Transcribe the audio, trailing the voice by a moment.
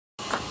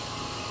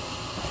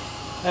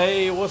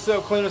Hey, what's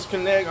up, Cleaners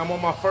Connect? I'm on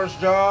my first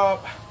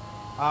job.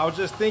 I was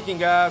just thinking,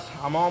 guys,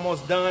 I'm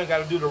almost done.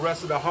 Got to do the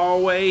rest of the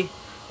hallway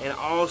and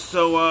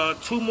also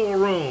two more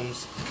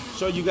rooms.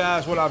 Show you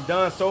guys what I've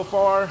done so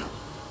far.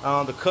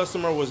 The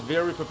customer was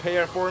very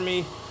prepared for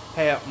me.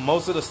 Had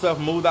most of the stuff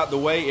moved out the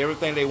way.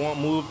 Everything they want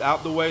moved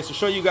out the way. So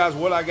show you guys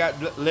what I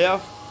got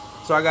left.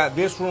 So I got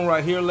this room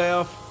right here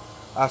left.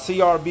 I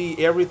CRB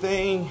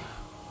everything.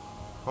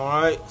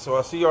 All right, so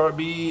I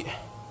CRB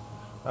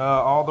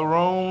all the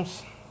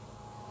rooms.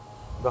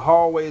 The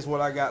hallway is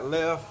what I got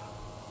left.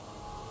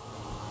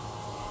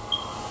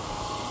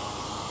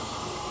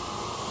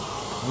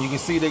 And you can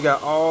see they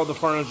got all the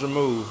furniture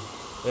moved.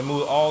 They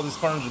moved all this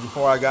furniture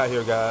before I got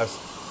here, guys.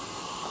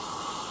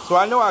 So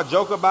I know I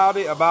joke about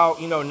it,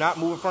 about, not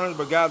moving furniture,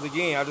 but guys,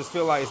 again, I just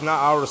feel like it's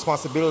not our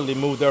responsibility to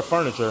move their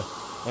furniture.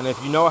 And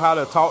if you know how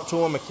to talk to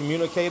them and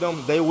communicate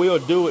them, they will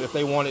do it if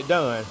they want it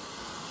done.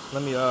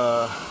 Let me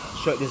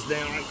shut this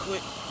down right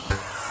quick.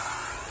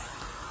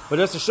 But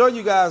just to show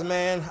you guys,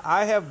 man,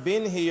 I have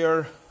been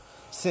here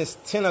since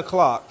 10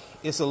 o'clock.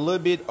 It's a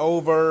little bit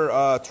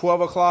over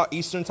 12 o'clock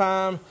Eastern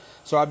time.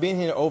 So I've been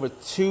here over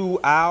 2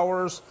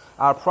 hours.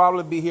 I'll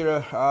probably be here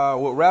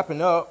with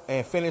wrapping up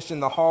and finishing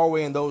the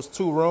hallway in those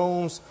two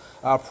rooms.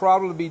 I'll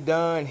probably be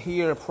done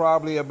here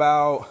probably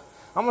about,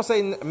 I'm going to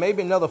say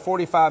maybe another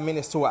 45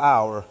 minutes to an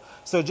hour.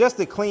 So just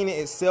the cleaning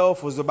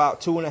itself was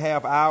about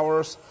 2.5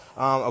 hours.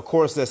 Of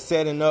course, that's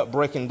setting up,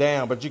 breaking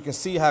down. But you can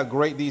see how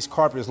great these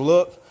carpets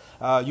look.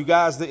 You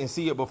guys didn't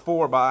see it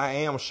before, but I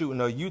am shooting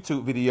a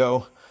YouTube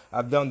video.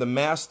 I've done the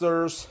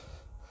masters,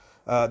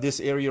 this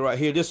area right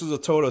here. This was a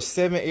total of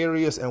 7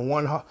 areas and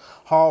 1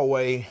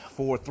 hallway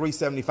for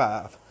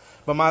 $375.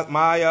 But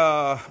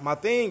my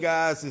thing,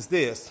 guys, is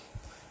this.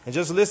 And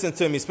just listen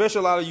to me, especially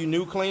a lot of you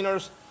new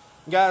cleaners.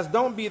 Guys,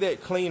 don't be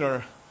that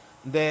cleaner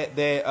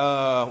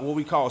that what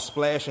we call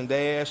splash and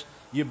dash.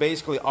 You're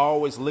basically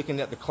always looking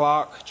at the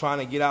clock, trying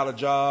to get out of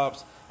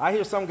jobs. I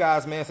hear some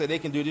guys, man, say they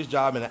can do this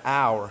job in an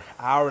hour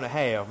and a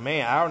half.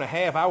 Man, hour and a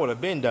half, I would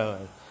have been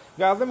done.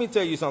 Guys, let me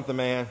tell you something,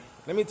 man.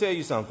 Let me tell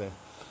you something.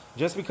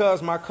 Just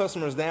because my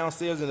customer is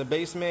downstairs in the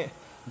basement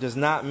does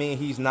not mean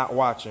he's not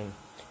watching.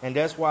 And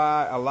that's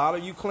why a lot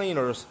of you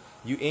cleaners,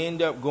 you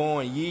end up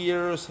going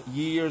years,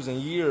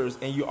 and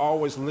you're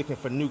always looking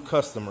for new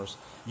customers.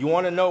 You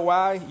want to know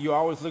why? You're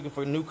always looking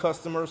for new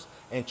customers.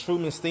 And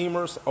Truman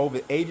Steamers, over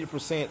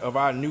 80% of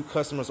our new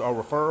customers are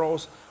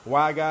referrals.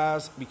 Why,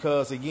 guys?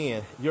 Because,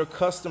 again, your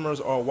customers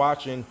are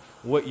watching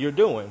what you're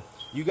doing.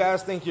 You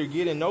guys think you're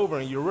getting over,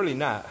 and you're really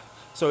not.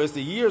 So as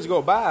the years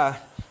go by,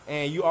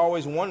 and you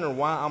always wonder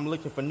why I'm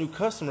looking for new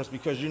customers,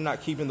 because you're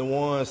not keeping the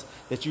ones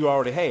that you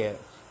already had.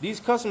 These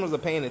customers are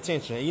paying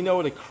attention. And you know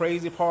what the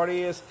crazy part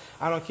is?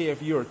 I don't care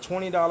if you're a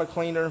 $20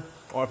 cleaner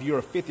or if you're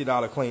a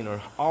 $50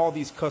 cleaner. All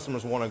these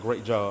customers want a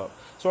great job.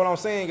 So what I'm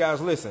saying, guys,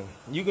 listen,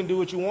 you can do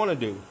what you want to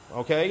do,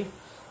 okay?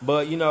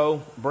 But,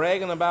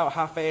 bragging about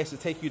how fast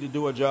it takes you to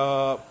do a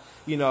job,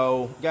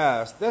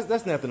 guys,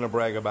 that's nothing to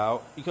brag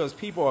about, because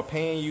people are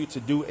paying you to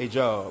do a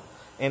job.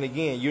 And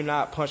again, you're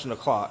not punching the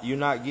clock. You're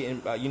not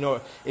getting,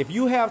 if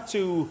you have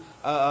to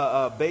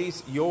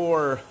base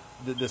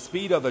the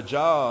speed of the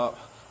job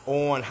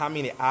on how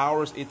many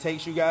hours it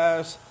takes you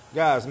guys,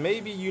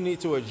 maybe you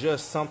need to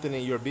adjust something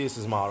in your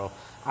business model.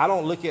 I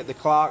don't look at the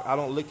clock. I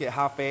don't look at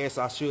how fast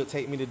I should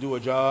take me to do a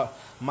job.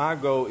 My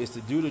goal is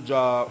to do the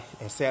job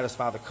and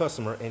satisfy the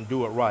customer and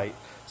do it right.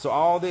 So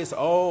all this,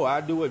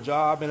 I do a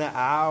job in an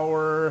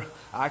hour.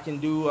 I can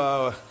do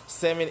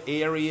 7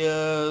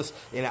 areas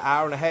in an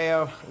hour and a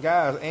half.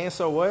 Guys, and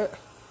so what?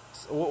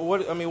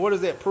 What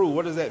does that prove?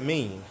 What does that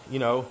mean?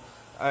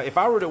 If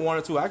I really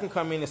wanted to, I can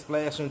come in and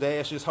splash and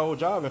dash this whole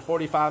job in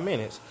 45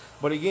 minutes.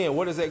 But again,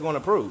 what is that going to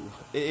prove?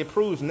 It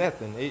proves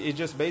nothing. It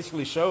just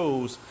basically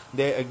shows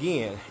that,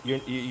 again,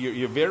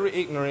 you're very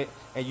ignorant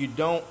and you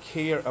don't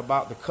care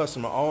about the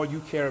customer. All you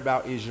care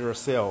about is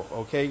yourself.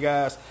 Okay,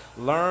 guys?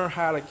 Learn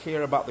how to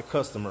care about the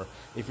customer.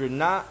 If you're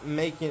not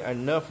making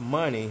enough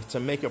money to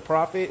make a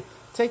profit,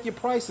 take your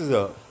prices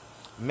up.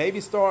 Maybe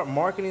start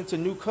marketing to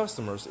new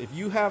customers. If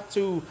you have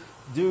to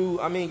do,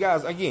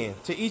 guys, again,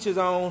 to each his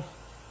own.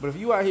 But if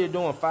you out here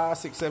doing 5,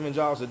 6, 7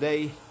 jobs a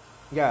day,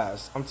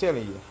 guys, I'm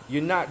telling you,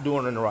 you're not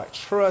doing it right.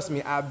 Trust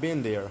me, I've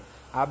been there.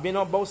 I've been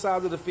on both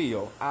sides of the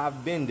field.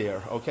 I've been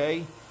there,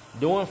 okay?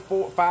 Doing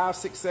 4, 5,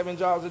 6, 7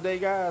 jobs a day,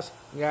 guys,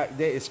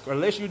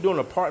 unless you're doing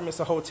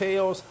apartments or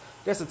hotels,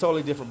 that's a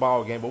totally different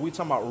ball game. But we're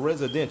talking about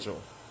residential,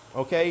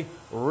 okay?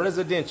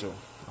 Residential,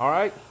 all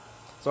right?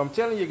 So I'm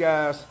telling you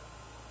guys,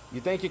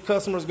 you think your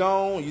customer's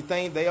gone? You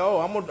think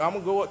I'm gonna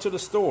go up to the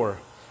store.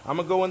 I'm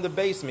gonna go in the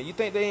basement. You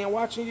think they ain't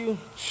watching you?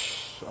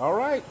 All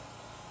right,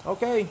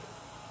 okay.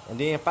 And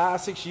then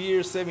 5, 6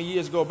 years, 7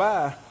 years go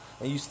by,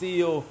 and you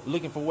still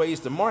looking for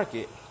ways to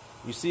market.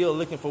 You still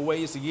looking for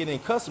ways to get in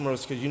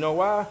customers, because you know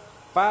why?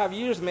 5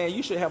 years, man,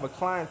 you should have a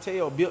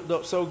clientele built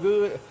up so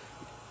good.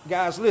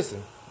 Guys,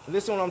 listen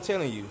what I'm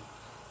telling you.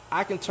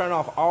 I can turn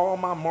off all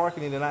my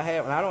marketing that I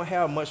have, and I don't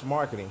have much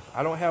marketing.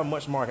 I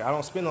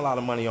don't spend a lot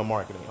of money on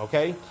marketing,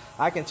 okay?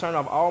 I can turn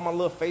off all my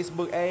little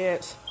Facebook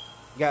ads,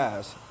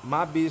 guys,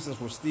 my business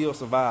will still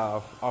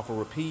survive off of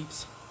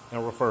repeats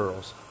and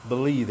referrals.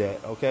 Believe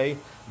that, okay?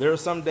 There are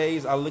some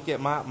days I look at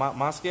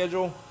my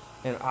schedule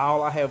and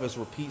all I have is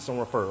repeats and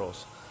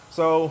referrals.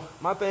 So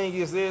my thing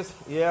is this,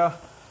 yeah,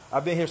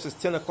 I've been here since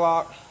 10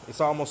 o'clock.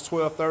 It's almost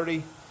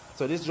 12:30.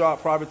 So this job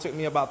probably took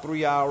me about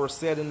 3 hours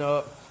setting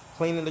up,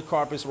 cleaning the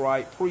carpets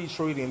right,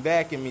 pre-treating,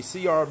 vacuuming,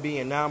 CRB,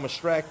 and now I'm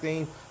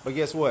extracting. But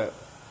guess what?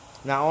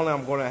 Not only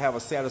I'm going to have a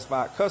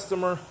satisfied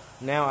customer,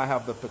 now I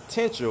have the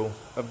potential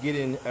of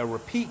getting a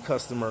repeat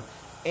customer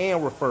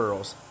and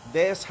referrals.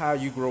 That's how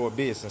you grow a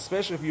business,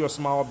 especially if you're a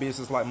small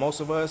business like most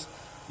of us.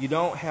 You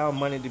don't have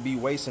money to be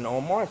wasting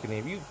on marketing.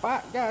 If you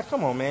guys,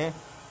 come on, man.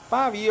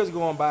 5 years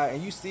going by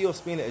and you still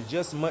spending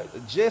just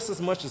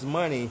as much as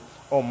money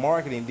on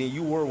marketing than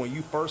you were when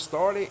you first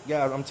started.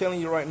 Guys, I'm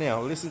telling you right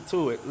now, listen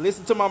to it.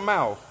 Listen to my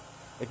mouth.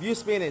 If you're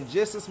spending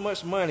just as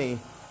much money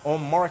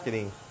on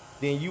marketing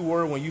than you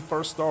were when you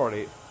first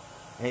started,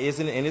 and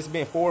it's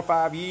been 4 or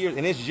 5 years,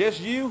 and it's just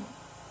you,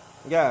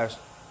 guys,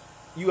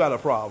 you got a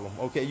problem,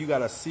 okay? You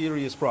got a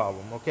serious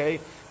problem, okay?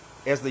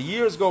 As the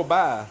years go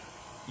by,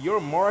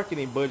 your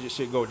marketing budget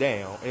should go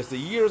down. As the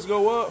years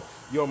go up,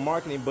 your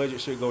marketing budget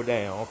should go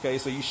down, okay?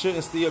 So you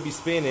shouldn't still be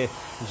spending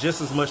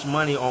just as much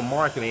money on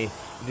marketing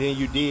than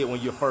you did when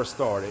you first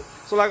started.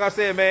 So like I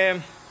said,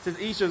 man, to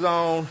each his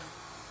own.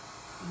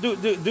 Do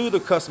the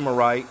customer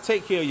right.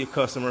 Take care of your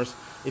customers.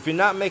 If you're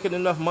not making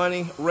enough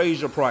money,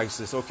 raise your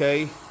prices,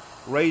 okay?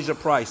 Raise your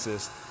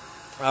prices.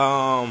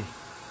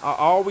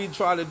 All we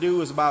try to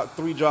do is about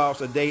 3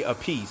 jobs a day a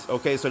piece,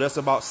 okay? So that's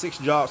about 6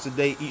 jobs a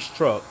day each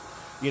truck,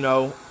 you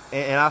know?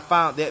 And I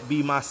found that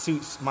be my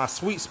sweet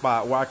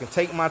spot where I can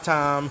take my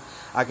time,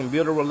 I can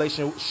build a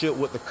relationship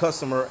with the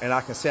customer, and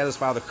I can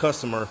satisfy the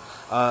customer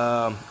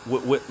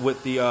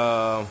with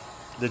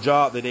the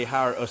job that they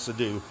hire us to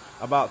do.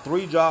 About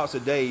 3 jobs a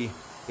day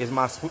is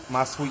my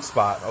sweet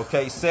spot,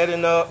 okay?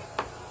 Setting up,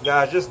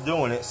 guys, just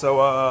doing it. So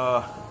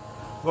I'm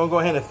gonna go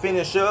ahead and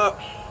finish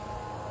up.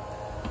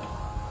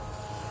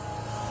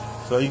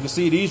 So you can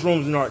see these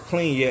rooms are not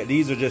clean yet.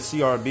 These are just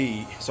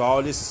CRB. So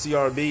all this is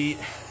CRB.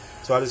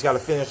 So I just got to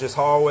finish this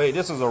hallway.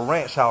 This is a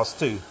ranch house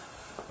too.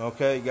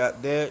 Okay,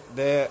 got that.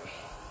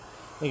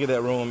 Look at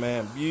that room,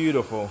 man.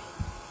 Beautiful.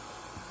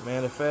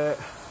 Matter of fact,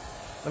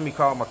 let me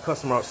call my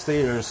customer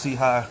upstairs and see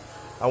how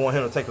I want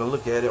him to take a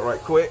look at it right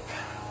quick.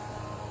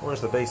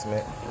 Where's the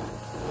basement?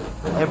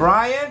 Hey,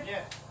 Brian?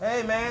 Yeah.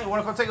 Hey, man. You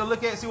want to come take a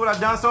look at it, see what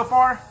I've done so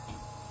far?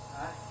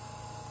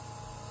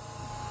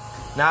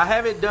 Now, I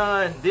haven't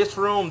done this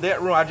room,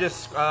 that room. I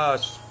just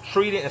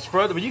treated and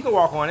scrubbed it, but you can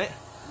walk on it.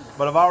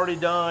 But I've already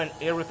done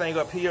everything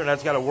up here, and I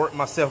just got to work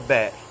myself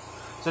back.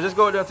 So just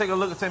go there and take a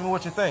look and tell me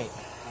what you think.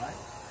 All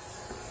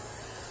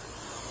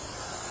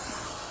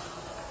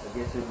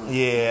right.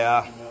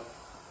 Yeah.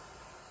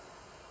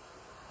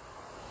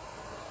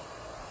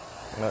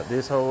 Got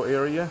this whole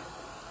area.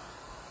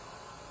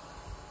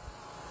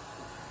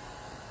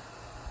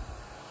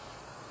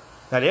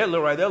 Now that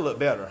look right there look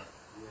better.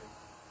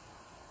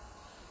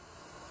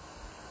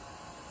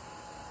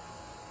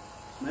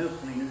 Smells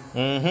cleaner.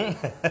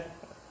 Mm-hmm.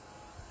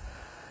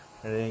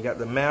 And then you got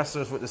the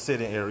masters with the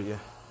sitting area.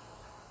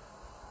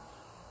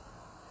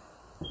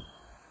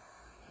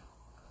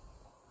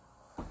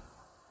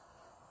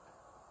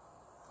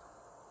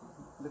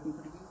 Looking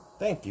pretty good.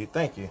 Thank you,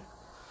 thank you.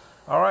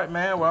 All right,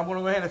 man. Well, I'm going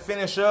to go ahead and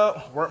finish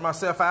up, work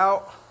myself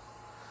out.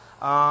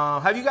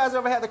 Have you guys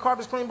ever had the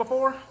carpets cleaned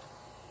before?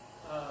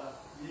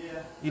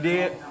 Yeah. You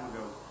did? A long time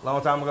ago.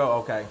 Long time ago?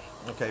 Okay.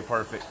 Okay,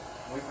 perfect.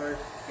 When we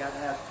first got the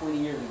house 20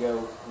 years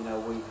ago, you know,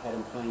 we had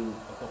them cleaned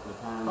a couple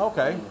of times.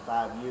 Okay. In the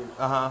 5 years.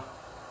 Uh-huh.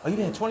 Oh, you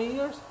did 20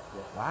 years?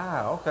 Yeah.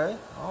 Wow, okay.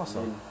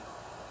 Awesome.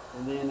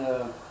 And then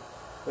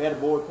we had a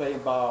boy playing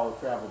ball,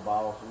 travel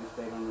ball, so we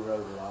stayed on the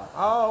road a lot.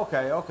 Oh,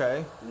 okay,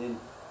 okay. And then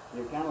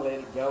you kind of let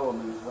it go. I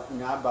mean, you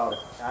know,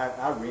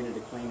 I rented a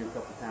cleaner a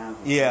couple of times.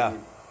 Yeah.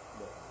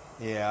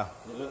 Yeah.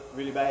 It looked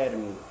really bad. I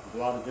mean, there's a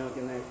lot of junk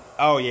in there.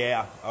 Oh,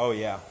 yeah. Oh,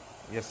 yeah.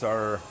 Yes,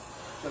 sir.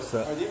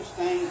 So, are them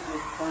stains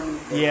just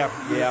permanent? Yeah.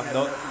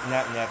 No,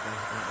 nothing.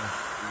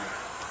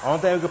 Only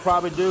thing we could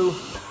probably do,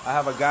 I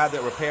have a guy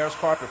that repairs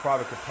carpet,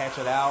 probably could patch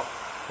it out.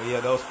 But yeah,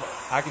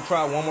 I can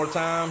try it one more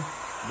time.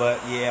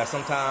 But yeah,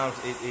 sometimes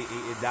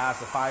it dyes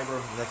the fiber.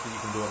 Nothing you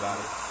can do about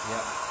it.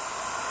 Yep.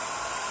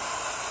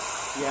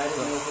 Yeah, I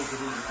didn't know if we could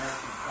even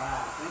actually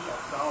dye. I think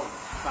I saw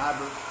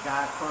fiber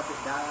dye, carpet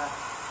dye.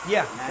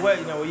 Yeah. Well,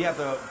 you know, you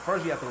have to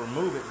first you have to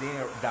remove it,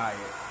 then dye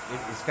it.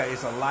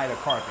 It's a lighter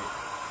carpet.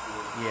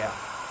 Yeah.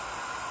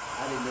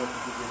 I didn't know if we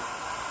could just.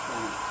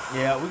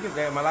 Yeah, we can.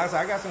 Like I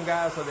said, I got some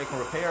guys so they can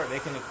repair it. They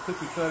can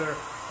cookie cutter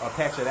or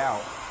patch it out.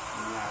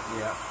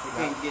 Yeah. We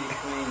can't get it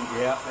clean.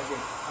 Yeah.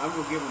 I'm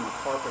gonna give them a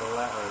carpet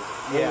allowance.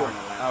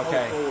 Yeah.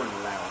 Okay. Floor and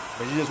allowance.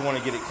 But you just want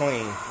to get it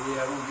clean.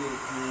 Yeah, we'll get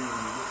it clean.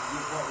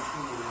 Get carpet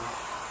clean.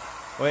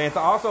 Well, and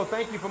also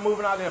thank you for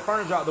moving out that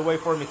furniture out the way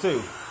for me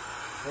too.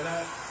 But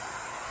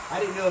I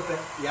didn't know if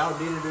y'all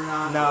did it or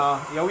not.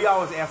 No, yeah, we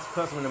always ask the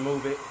customer to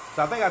move it.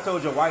 So I think I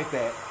told your wife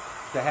that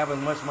to have as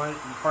much money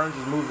furniture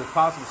moved as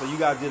possible. So you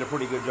guys did a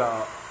pretty good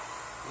job.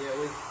 Yeah,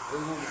 we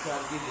want to try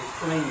to get this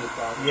clean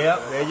out.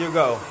 Yep, there you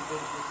go.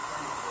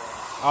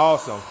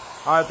 Awesome.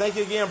 All right, thank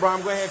you again, bro.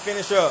 I'm going to go ahead and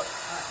finish up.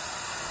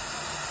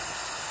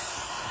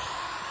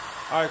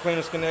 All right,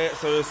 Cleaners Connect.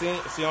 So see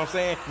what I'm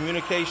saying?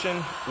 Communication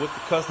with the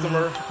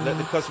customer. Let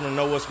the customer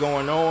know what's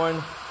going on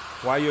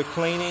while you're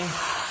cleaning.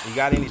 You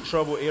got any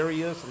trouble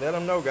areas, let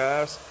them know,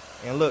 guys.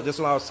 And look, this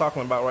is what I was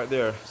talking about right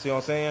there. See what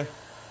I'm saying?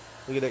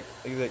 Look at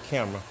that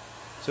camera.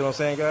 See what I'm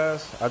saying,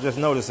 guys? I just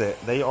noticed that.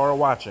 They are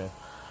watching.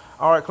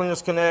 All right,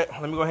 Cleaners Connect.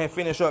 Let me go ahead and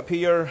finish up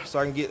here so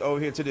I can get over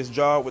here to this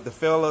job with the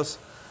fellas.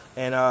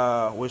 And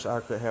wish I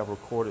could have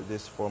recorded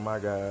this for my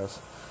guys.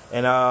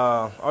 And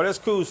oh, that's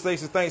cool,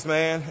 Stacey. Thanks,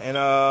 man. And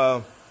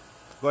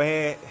go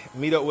ahead,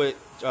 meet up with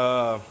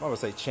I would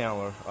say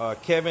Chandler,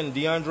 Kevin,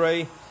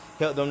 DeAndre.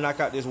 Help them knock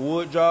out this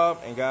wood job.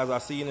 And guys, I'll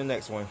see you in the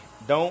next one.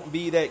 Don't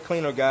be that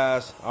cleaner,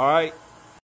 guys. All right.